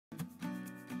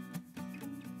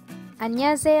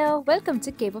Annyeonghaseyo, welcome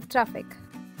to Kpop Traffic.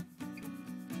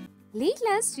 Late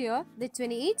last year, the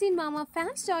 2018 Mama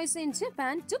Fans Choice in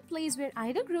Japan took place where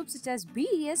idol groups such as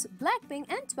BTS, BLACKPINK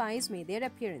and Twice made their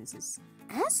appearances.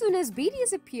 As soon as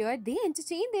BTS appeared, they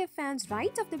entertained their fans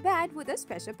right off the bat with a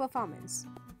special performance.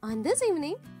 On this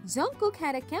evening, Jungkook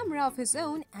had a camera of his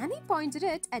own and he pointed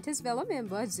it at his fellow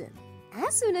member Jin.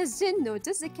 As soon as Jin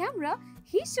noticed the camera,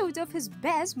 he showed off his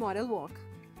best model walk.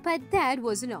 But that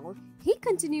wasn't all. He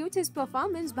continued his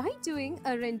performance by doing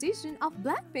a rendition of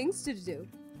BLACKPINK's Do.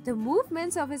 The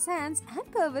movements of his hands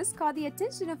and pelvis caught the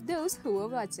attention of those who were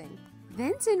watching.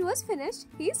 When Jin was finished,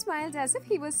 he smiled as if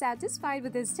he was satisfied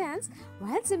with his dance,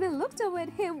 while Jimin looked over at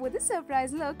him with a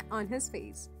surprised look on his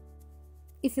face.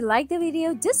 If you like the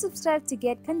video, just subscribe to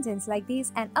get contents like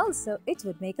these, and also it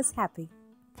would make us happy.